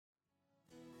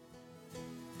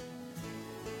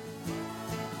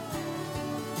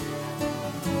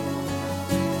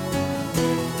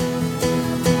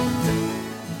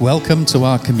Welcome to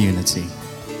our community.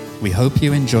 We hope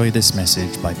you enjoy this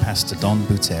message by Pastor Don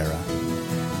Butera.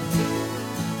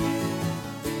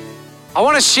 I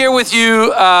want to share with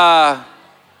you,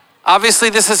 obviously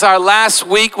this is our last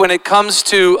week when it comes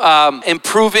to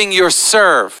improving your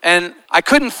serve. And I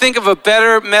couldn't think of a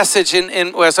better message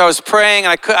as I was praying,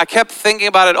 and I kept thinking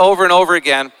about it over and over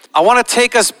again. I want to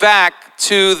take us back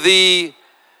to the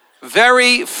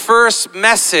very first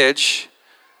message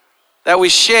that we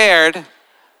shared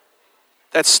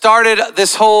that started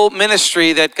this whole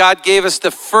ministry, that God gave us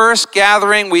the first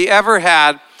gathering we ever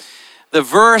had. The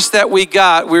verse that we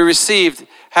received,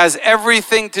 has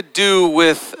everything to do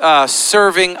with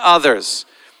serving others.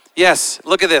 Yes,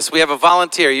 look at this. We have a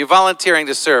volunteer. You're volunteering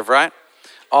to serve, right?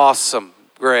 Awesome.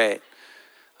 Great.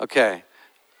 Okay.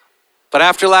 But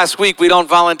after last week, we don't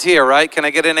volunteer, right? Can I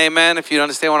get an amen if you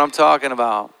understand what I'm talking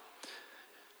about?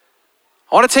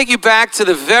 I want to take you back to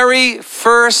the very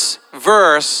first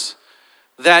verse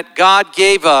that God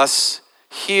gave us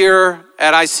here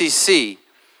at ICC.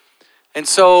 And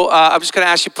so I'm just going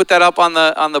to ask you to put that up on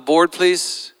the board,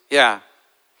 please. Yeah.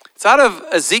 It's out of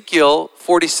Ezekiel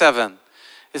 47.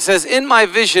 It says, "In my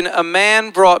vision, a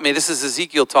man brought me," this is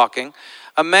Ezekiel talking,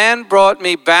 "a man brought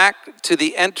me back to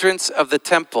the entrance of the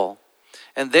temple.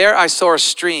 And there I saw a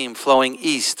stream flowing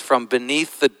east from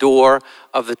beneath the door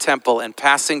of the temple and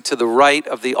passing to the right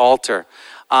of the altar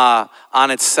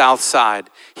on its south side.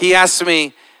 He asked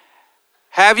me,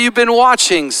 'Have you been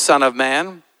watching, Son of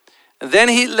Man?' Then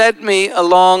he led me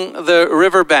along the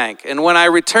riverbank. And when I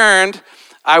returned,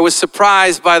 I was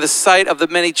surprised by the sight of the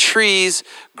many trees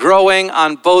growing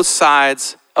on both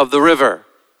sides of the river.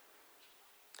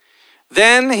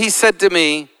 Then he said to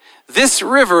me, 'This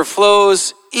river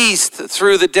flows east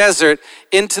through the desert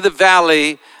into the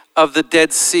valley of the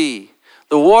Dead Sea.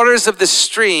 The waters of the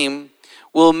stream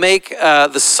will make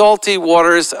the salty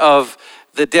waters of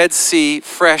the Dead Sea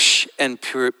fresh and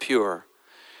pure.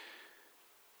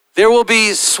 There will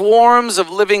be swarms of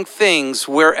living things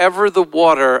wherever the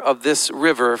water of this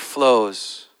river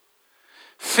flows.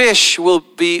 Fish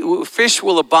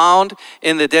will abound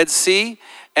in the Dead Sea,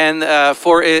 and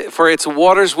for its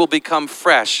waters will become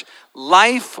fresh.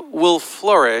 Life will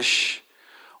flourish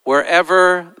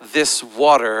wherever this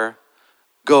water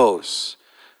goes.'"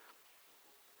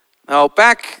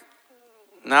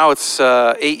 Now it's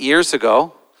 8 years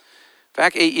ago.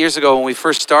 Back 8 years ago when we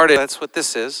first started, that's what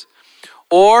this is.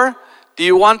 Or do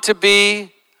you want to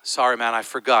be, sorry man, I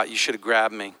forgot, you should have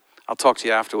grabbed me. I'll talk to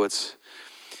you afterwards.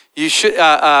 You should,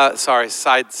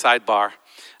 sidebar.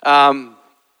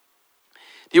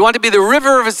 Do you want to be the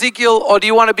river of Ezekiel, or do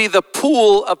you want to be the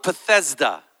pool of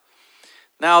Bethesda?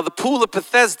 Now, the pool of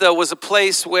Bethesda was a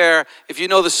place where, if you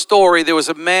know the story, there was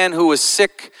a man who was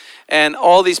sick, and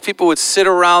all these people would sit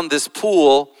around this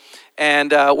pool,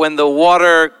 and when the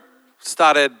water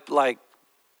started like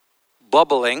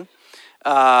bubbling,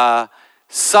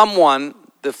 someone,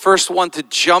 the first one to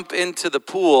jump into the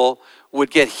pool, would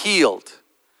get healed.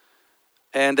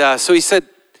 And so he said,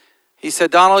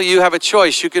 "Donald, you have a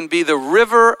choice. You can be the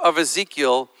river of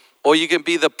Ezekiel, or you can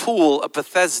be the pool of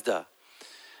Bethesda."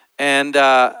 And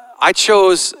I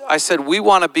said, we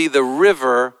want to be the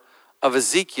river of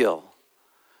Ezekiel.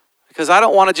 Because I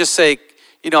don't want to just say,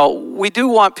 we do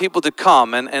want people to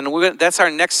come, and that's our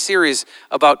next series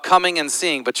about coming and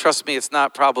seeing, but trust me, it's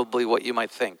not probably what you might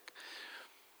think.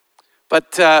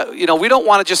 But, we don't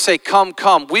want to just say, come.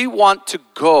 We want to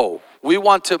go. We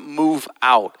want to move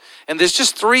out. And there's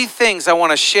just 3 things I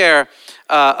want to share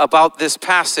about this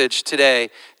passage today.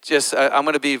 I'm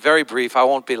going to be very brief. I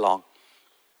won't be long.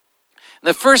 And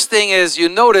the first thing is, you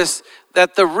notice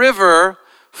that the river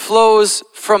flows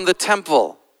from the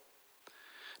temple.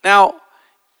 Now,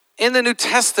 in the New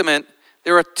Testament,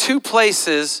 there are 2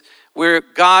 places where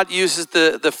God uses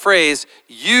the phrase,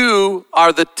 "You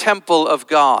are the temple of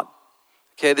God."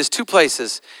 Okay, there's 2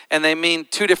 places, and they mean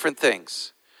 2 different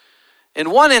things. In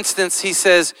one instance, he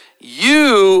says,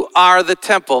 "You are the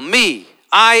temple." Me,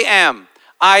 I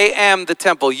am the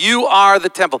temple. You are the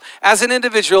temple. As an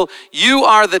individual, you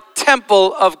are the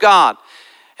temple of God.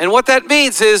 And what that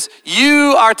means is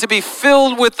you are to be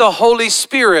filled with the Holy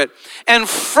Spirit. And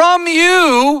from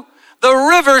you, the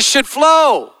river should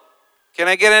flow. Can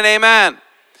I get an amen?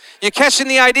 You're catching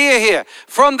the idea here.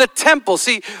 From the temple.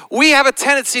 See, we have a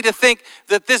tendency to think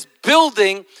that this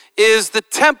building is the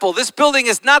temple. This building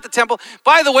is not the temple.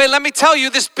 By the way, let me tell you,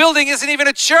 this building isn't even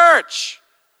a church.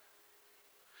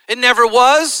 It never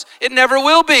was. It never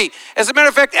will be. As a matter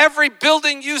of fact, every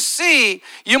building you see,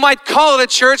 you might call it a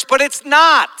church, but it's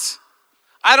not.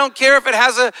 I don't care if it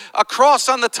has a cross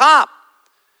on the top.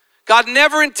 God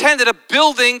never intended a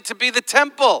building to be the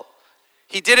temple.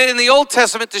 He did it in the Old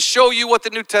Testament to show you what the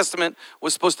New Testament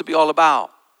was supposed to be all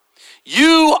about.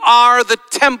 You are the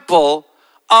temple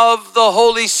of the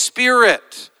Holy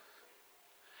Spirit.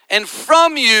 And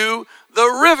from you,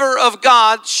 the river of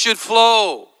God should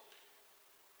flow.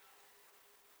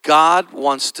 God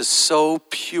wants to so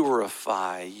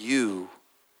purify you.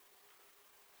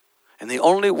 And the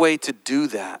only way to do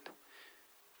that,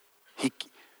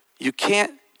 you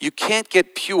can't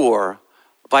get pure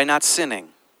by not sinning.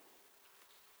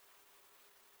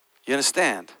 You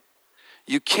understand?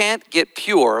 You can't get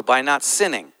pure by not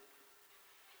sinning.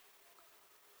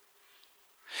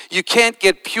 You can't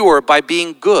get pure by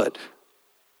being good.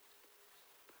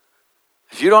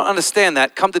 If you don't understand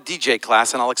that, come to DJ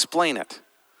class and I'll explain it.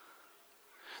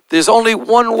 There's only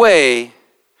one way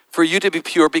for you to be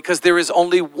pure because there is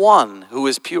only one who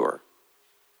is pure.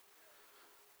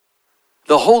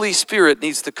 The Holy Spirit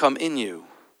needs to come in you.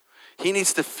 He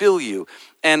needs to fill you.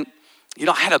 And,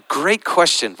 I had a great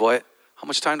question, boy. How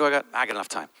much time do I got? I got enough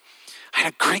time. I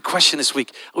had a great question this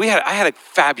week. I had a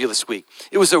fabulous week.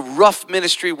 It was a rough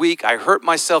ministry week. I hurt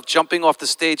myself jumping off the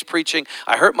stage preaching.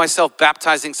 I hurt myself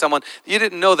baptizing someone. You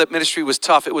didn't know that ministry was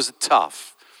tough. It was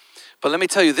tough. But let me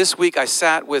tell you, this week I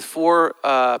sat with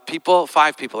 5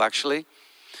 people actually,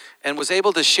 and was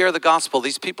able to share the gospel.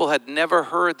 These people had never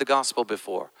heard the gospel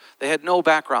before. They had no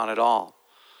background at all.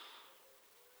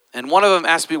 And one of them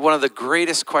asked me one of the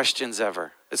greatest questions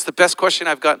ever. It's the best question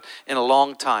I've got in a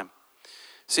long time.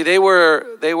 See, they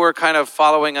were kind of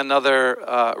following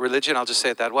another religion, I'll just say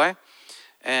it that way.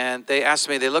 And they asked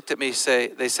me, they looked at me,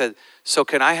 they said, so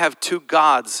can I have 2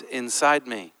 gods inside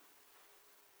me?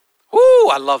 Woo,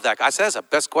 I love that. I said, that's the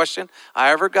best question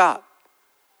I ever got.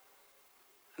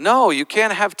 No, you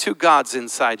can't have 2 gods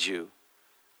inside you.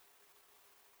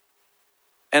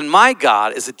 And my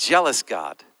God is a jealous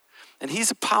God. And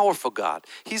he's a powerful God.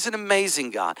 He's an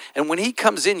amazing God. And when he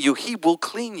comes in you, he will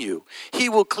clean you. He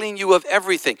will clean you of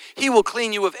everything. He will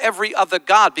clean you of every other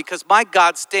God because my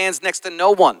God stands next to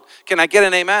no one. Can I get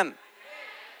an amen?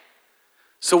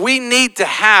 So we need to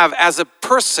have, as a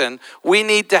person, we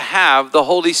need to have the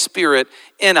Holy Spirit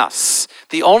in us.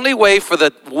 The only way for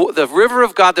the river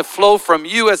of God to flow from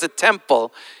you as a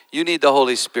temple, you need the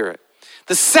Holy Spirit.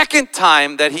 The second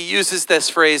time that he uses this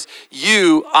phrase,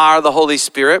 you are the Holy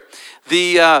Spirit,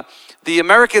 the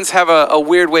Americans have a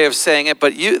weird way of saying it,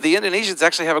 but the Indonesians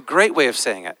actually have a great way of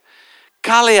saying it.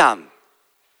 Kalian,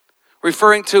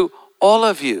 referring to all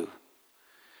of you.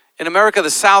 In America,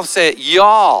 the South say it,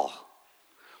 y'all.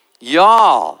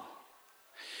 Y'all.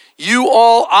 You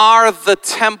all are the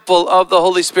temple of the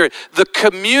Holy Spirit. The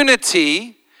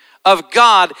community of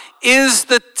God is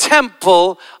the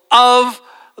temple of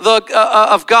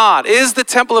God, is the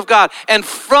temple of God. And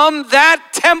from that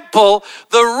temple,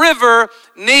 the river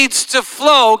needs to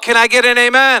flow. Can I get an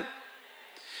amen?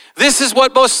 This is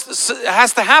what most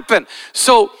has to happen.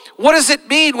 So what does it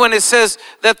mean when it says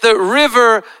that the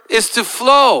river is to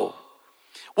flow?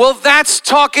 Well, that's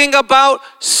talking about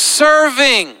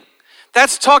serving.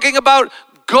 That's talking about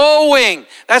going.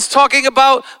 That's talking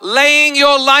about laying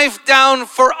your life down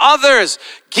for others,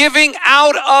 giving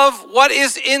out of what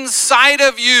is inside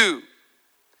of you.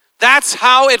 That's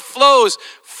how it flows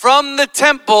from the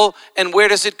temple. And where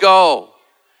does it go?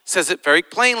 It says it very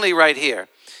plainly right here.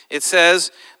 It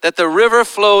says that the river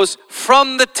flows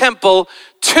from the temple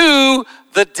to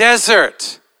the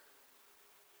desert.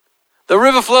 The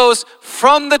river flows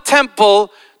from the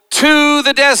temple to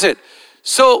the desert.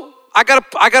 So I got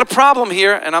a problem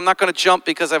here, and I'm not going to jump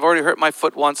because I've already hurt my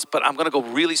foot once, but I'm going to go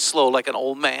really slow like an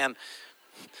old man.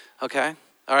 Okay?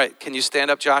 All right, can you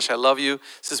stand up, Josh? I love you.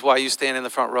 This is why you stand in the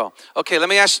front row. Okay, let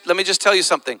me just tell you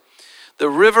something. The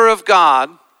river of God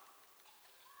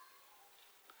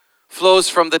flows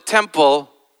from the temple,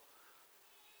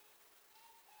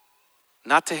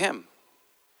 not to him.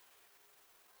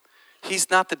 He's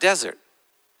not the desert.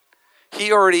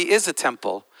 He already is a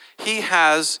temple. He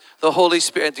has the Holy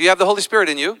Spirit. Do you have the Holy Spirit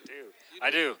in you?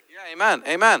 I do. Yeah, amen,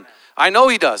 amen. I know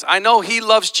he does. I know he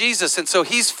loves Jesus, and so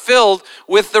he's filled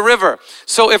with the river.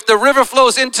 So if the river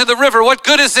flows into the river, what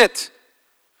good is it?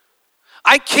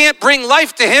 I can't bring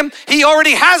life to him. He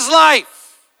already has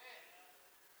life.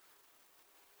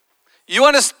 You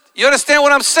understand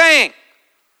what I'm saying?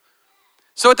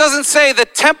 So it doesn't say the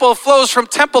temple flows from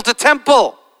temple to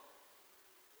temple.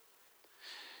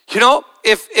 You know,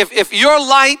 if you're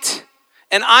light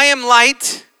and I am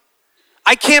light,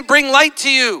 I can't bring light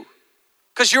to you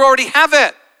because you already have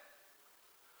it.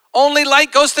 Only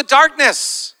light goes to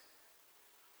darkness.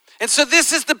 And so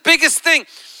this is the biggest thing.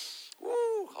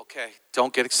 Ooh, okay,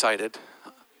 don't get excited.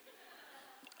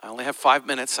 I only have 5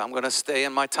 minutes. I'm going to stay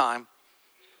in my time.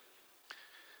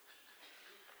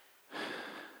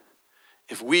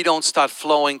 If we don't start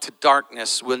flowing to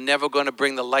darkness, we're never going to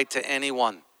bring the light to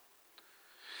anyone.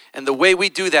 And the way we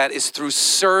do that is through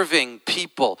serving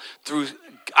people, through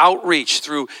outreach,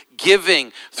 through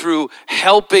giving, through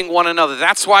helping one another.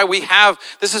 This is why we have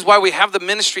the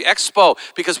Ministry Expo,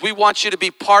 because we want you to be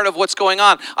part of what's going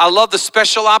on. I love the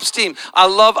special ops team. I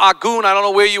love Agun. I don't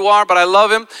know where you are, but I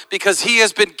love him because he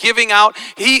has been giving out.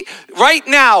 Right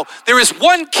now, there is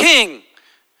one king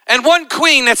and one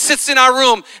queen that sits in our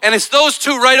room, and it's those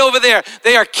two right over there.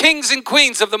 They are kings and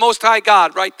queens of the Most High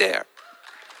God right there.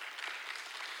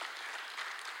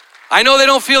 I know they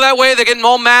don't feel that way. They're getting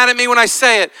all mad at me when I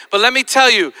say it. But let me tell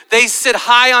you, they sit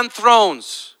high on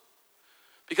thrones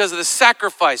because of the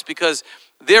sacrifice, because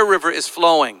their river is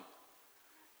flowing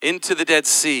into the Dead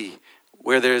Sea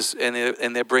where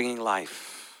they're bringing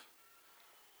life.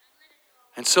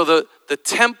 And so the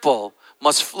temple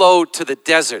must flow to the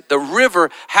desert. The river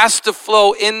has to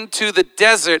flow into the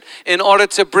desert in order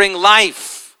to bring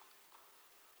life.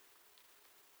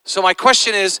 So my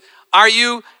question is, are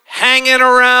you hanging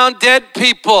around dead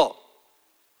people?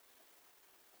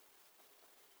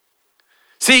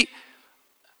 See,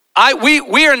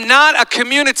 we are not a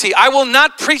community. I will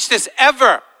not preach this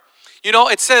ever. You know,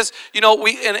 it says, you know,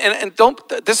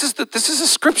 this is a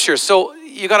scripture, so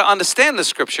you got to understand the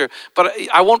scripture, but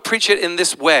I won't preach it in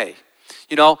this way.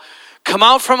 You know, come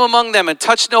out from among them and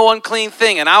touch no unclean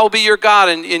thing, and I will be your God,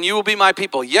 and you will be my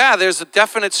people. Yeah, there's a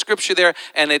definite scripture there,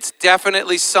 and it's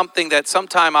definitely something that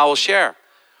sometime I will share.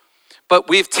 But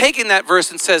we've taken that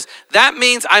verse and says, that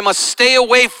means I must stay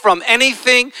away from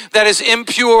anything that is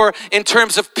impure in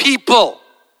terms of people.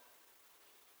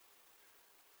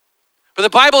 But the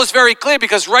Bible is very clear,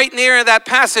 because right near that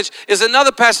passage is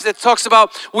another passage that talks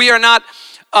about we are not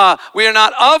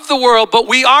of the world, but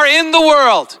we are in the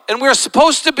world. And we're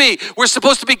supposed to be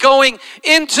going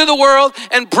into the world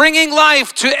and bringing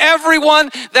life to everyone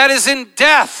that is in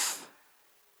death.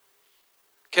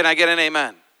 Can I get an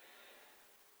amen?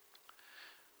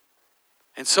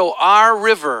 And so our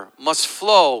river must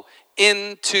flow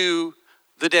into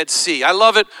the Dead Sea. I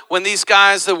love it when these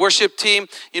guys, the worship team,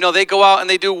 you know, they go out and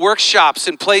they do workshops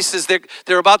in places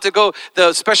they're about to go.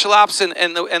 The special ops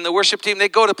and the worship team, they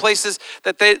go to places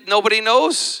that nobody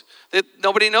knows. That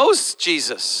nobody knows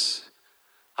Jesus.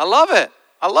 I love it.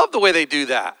 I love the way they do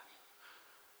that.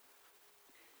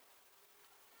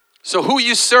 So who are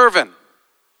you serving?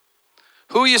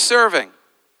 Who are you serving?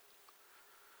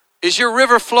 Is your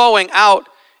river flowing out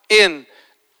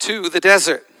into the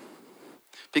desert?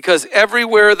 Because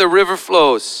everywhere the river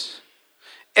flows,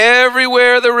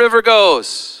 everywhere the river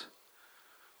goes,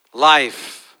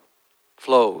 life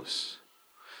flows.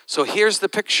 So here's the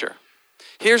picture.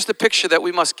 Here's the picture that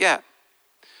we must get.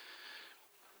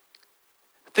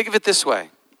 Think of it this way.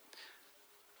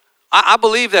 I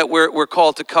believe that we're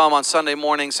called to come on Sunday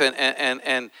mornings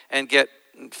and get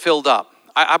filled up.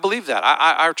 I believe that.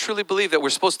 I truly believe that we're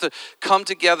supposed to come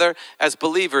together as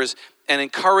believers and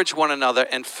encourage one another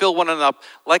and fill one another up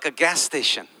like a gas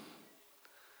station.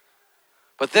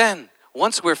 But then,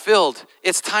 once we're filled,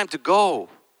 it's time to go.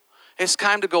 It's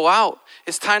time to go out.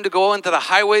 It's time to go into the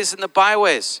highways and the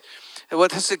byways. And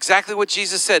that's exactly what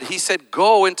Jesus said. He said,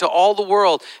 go into all the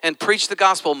world and preach the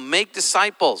gospel. Make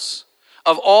disciples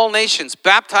of all nations,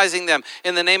 baptizing them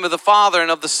in the name of the Father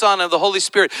and of the Son and of the Holy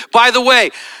Spirit. By the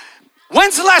way,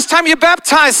 when's the last time you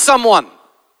baptized someone?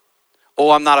 Oh,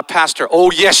 I'm not a pastor.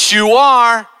 Oh, yes, you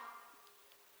are.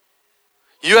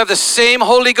 You have the same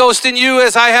Holy Ghost in you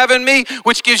as I have in me,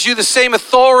 which gives you the same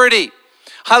authority.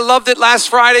 I loved it last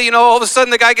Friday. You know, all of a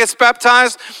sudden the guy gets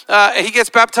baptized. He gets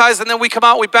baptized, and then we come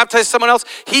out, we baptize someone else.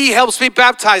 He helps me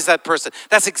baptize that person.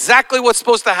 That's exactly what's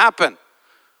supposed to happen.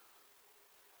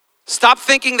 Stop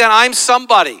thinking that I'm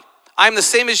somebody. I'm the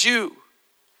same as you.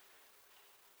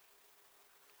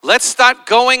 Let's start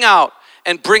going out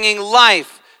and bringing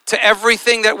life to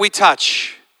everything that we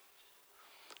touch.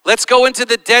 Let's go into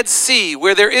the Dead Sea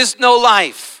where there is no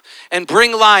life and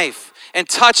bring life and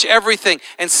touch everything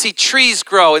and see trees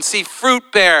grow and see fruit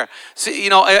bear. See, you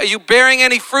know, are you bearing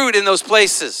any fruit in those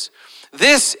places?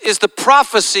 This is the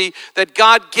prophecy that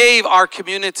God gave our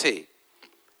community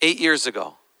 8 years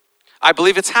ago. I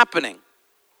believe it's happening.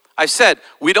 I've said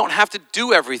we don't have to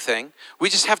do everything. We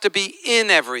just have to be in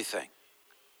everything.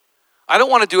 I don't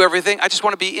want to do everything. I just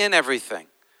want to be in everything.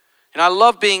 And I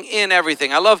love being in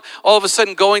everything. I love all of a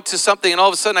sudden going to something and all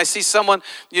of a sudden I see someone,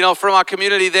 you know, from our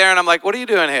community there and I'm like, what are you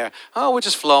doing here? Oh, we're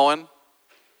just flowing.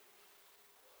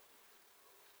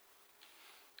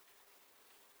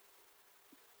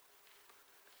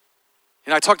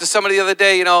 I talked to somebody the other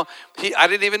day, I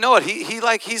didn't even know it. He's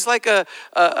like he's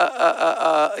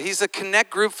a connect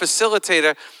group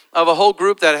facilitator of a whole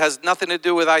group that has nothing to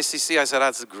do with ICC. I said,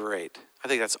 that's great. I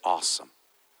think that's awesome.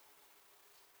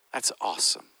 That's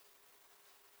awesome.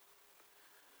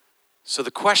 So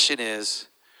the question is,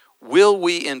 will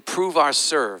we improve our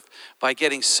serve by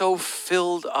getting so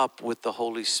filled up with the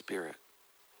Holy Spirit?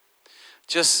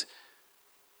 Just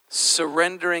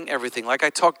surrendering everything. Like I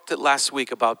talked last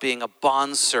week about being a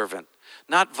bondservant.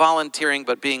 Not volunteering,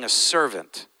 but being a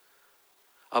servant.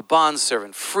 A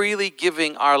bondservant. Freely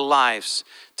giving our lives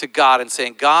to God and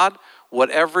saying, God,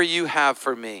 whatever you have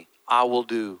for me, I will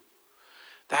do.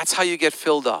 That's how you get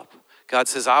filled up. God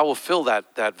says, I will fill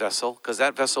that vessel because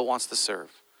that vessel wants to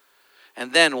serve.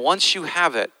 And then once you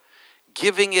have it,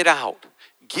 giving it out.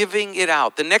 Giving it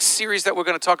out. The next series that we're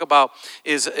going to talk about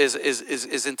is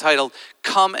entitled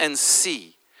Come and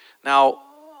See. Now,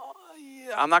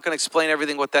 I'm not going to explain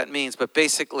everything what that means, but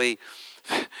basically,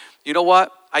 you know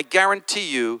what? I guarantee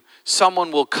you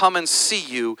someone will come and see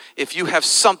you if you have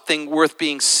something worth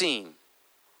being seen.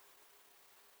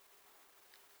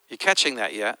 You catching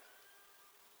that yet?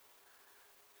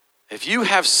 If you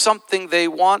have something they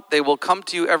want, they will come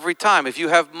to you every time. If you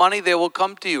have money, they will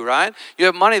come to you, right? You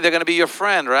have money, they're going to be your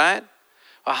friend, right?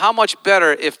 Well, how much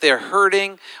better if they're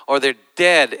hurting or they're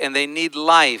dead and they need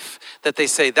life, that they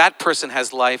say, that person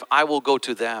has life, I will go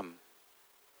to them.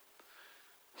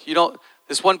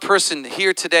 This one person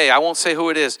here today, I won't say who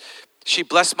it is, she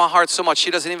blessed my heart so much,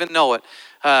 she doesn't even know it.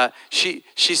 She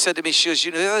said to me, she goes,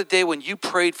 the other day when you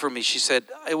prayed for me, she said,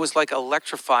 it was like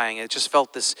electrifying. It just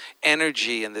felt this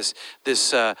energy and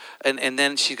and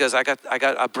then she goes, I got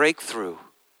a breakthrough.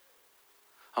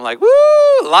 I'm like,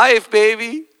 woo, life,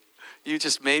 baby. You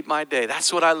just made my day.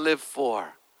 That's what I live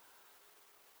for.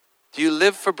 Do you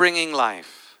live for bringing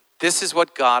life? This is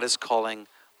what God is calling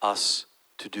us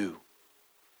to do.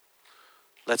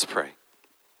 Let's pray.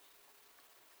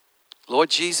 Lord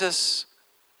Jesus,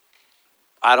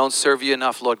 I don't serve you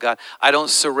enough, Lord God. I don't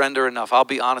surrender enough. I'll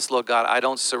be honest, Lord God. I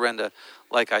don't surrender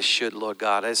like I should, Lord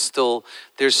God. There's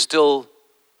still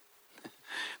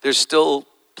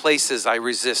places I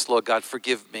resist, Lord God.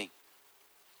 Forgive me.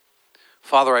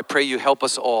 Father, I pray you help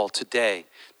us all today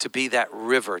to be that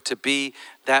river, to be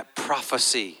that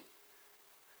prophecy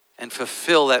and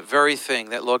fulfill that very thing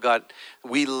that, Lord God,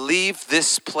 we leave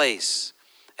this place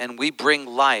and we bring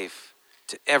life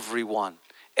to everyone,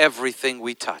 everything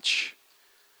we touch.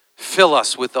 Fill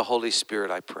us with the Holy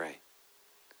Spirit, I pray.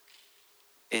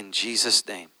 In Jesus'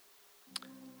 name,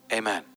 amen.